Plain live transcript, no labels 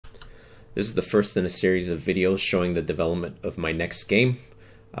This is the first in a series of videos showing the development of my next game.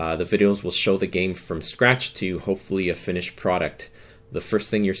 The videos will show the game from scratch to hopefully a finished product. The first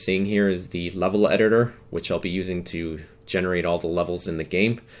thing you're seeing here is the level editor, which I'll be using to generate all the levels in the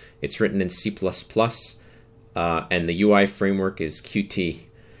game. It's written in C++, and the UI framework is Qt.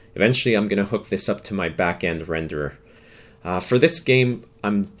 Eventually I'm going to hook this up to my backend renderer. For this game,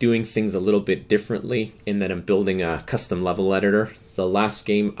 I'm doing things a little bit differently in that I'm building a custom level editor. The last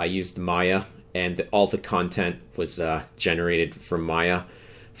game I used Maya, and all the content was generated from Maya.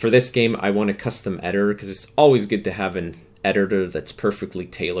 For this game, I want a custom editor because it's always good to have an editor that's perfectly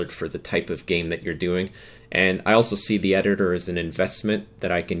tailored for the type of game that you're doing. And I also see the editor as an investment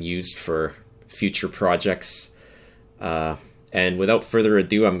that I can use for future projects. And without further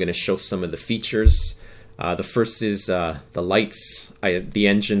ado, I'm going to show some of the features. The first is the lights. The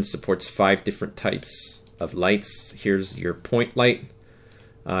engine supports 5 different types of lights. Here's your point light,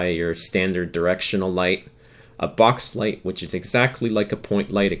 your standard directional light, a box light, which is exactly like a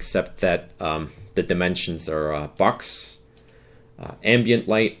point light except that the dimensions are box, ambient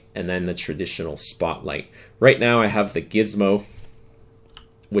light, and then the traditional spotlight. Right now I have the gizmo,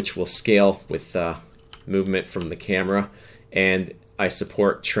 which will scale with movement from the camera, and I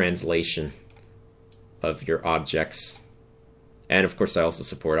support translation of your objects, and of course I also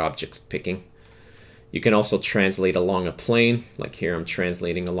support object picking. You can also translate along a plane, like here I'm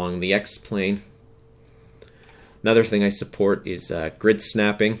translating along the X plane. Another thing I support is grid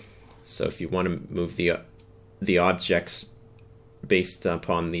snapping, so if you want to move the objects based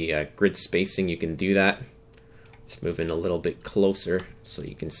upon the grid spacing, you can do that. Let's move in a little bit closer so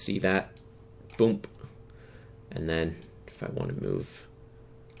you can see that. Boom. And then if I want to move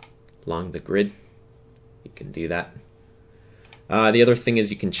along the grid, you can do that. The other thing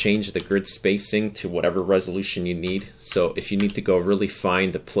is you can change the grid spacing to whatever resolution you need. So if you need to go really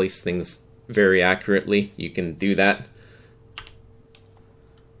fine to place things very accurately, you can do that.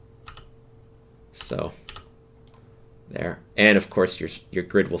 So there. And of course your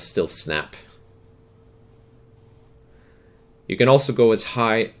grid will still snap. You can also go as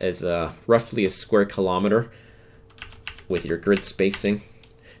high as roughly a square kilometer with your grid spacing.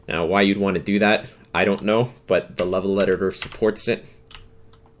 Now why you'd want to do that, I don't know, but the level editor supports it.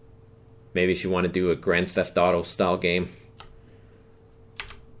 Maybe if you want to do a Grand Theft Auto style game.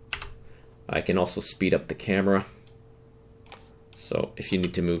 I can also speed up the camera. So if you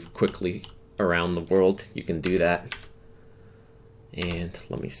need to move quickly around the world, you can do that. And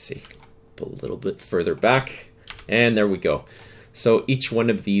let me see, pull a little bit further back. And there we go. So each one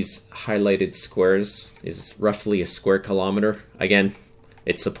of these highlighted squares is roughly a square kilometer. Again,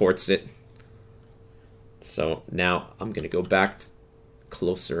 it supports it. So now I'm going to go back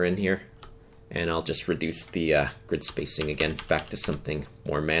closer in here, and I'll just reduce the grid spacing again back to something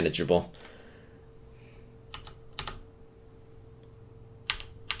more manageable.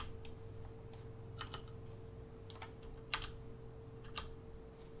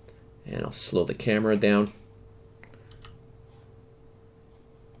 And I'll slow the camera down.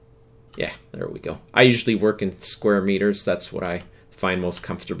 Yeah, there we go. I usually work in square meters. That's what I find most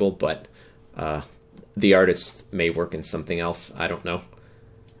comfortable, but the artist may work in something else. I don't know.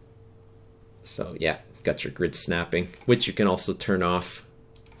 So yeah, got your grid snapping, which you can also turn off.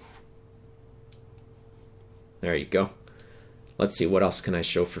 There you go. Let's see, what else can I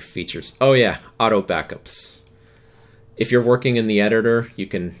show for features? Oh yeah, auto backups. If you're working in the editor, you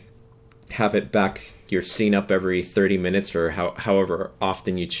can have it back your scene up every 30 minutes or however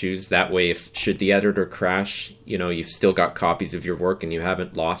often you choose. That way, if should the editor crash, you know, you've still got copies of your work and you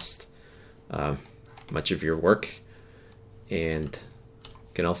haven't lost much of your work. And you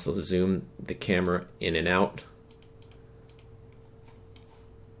can also zoom the camera in and out.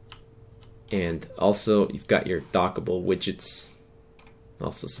 And also you've got your dockable widgets,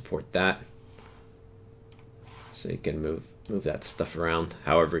 also support that. So you can move that stuff around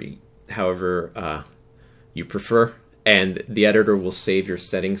however you prefer. And the editor will save your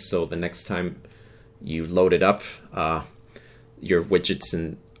settings, so the next time you load it up, your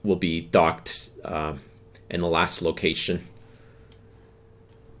widgets will be docked in the last location.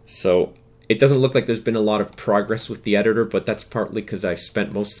 So it doesn't look like there's been a lot of progress with the editor, but that's partly because I've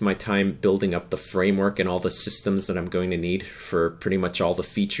spent most of my time building up the framework and all the systems that I'm going to need for pretty much all the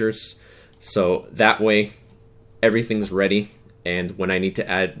features. So that way everything's ready, and when I need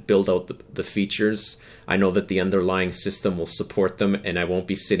to build out the features, I know that the underlying system will support them, and I won't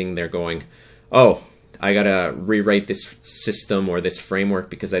be sitting there going, oh, I gotta rewrite this system or this framework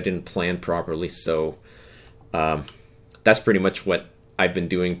because I didn't plan properly. So that's pretty much what I've been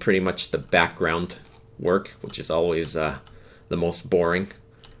doing, pretty much the background work, which is always the most boring.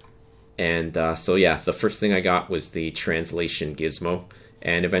 And so yeah, the first thing I got was the translation gizmo,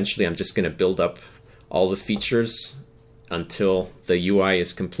 and eventually I'm just going to build up all the features until the UI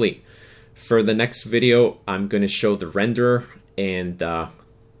is complete. For the next video, I'm going to show the renderer, and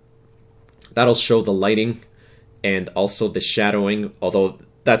that'll show the lighting and also the shadowing, although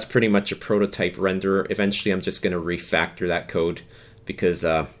that's pretty much a prototype renderer. Eventually I'm just going to refactor that code because,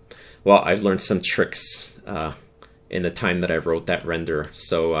 well, I've learned some tricks in the time that I wrote that renderer.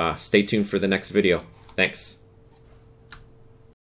 So stay tuned for the next video. Thanks.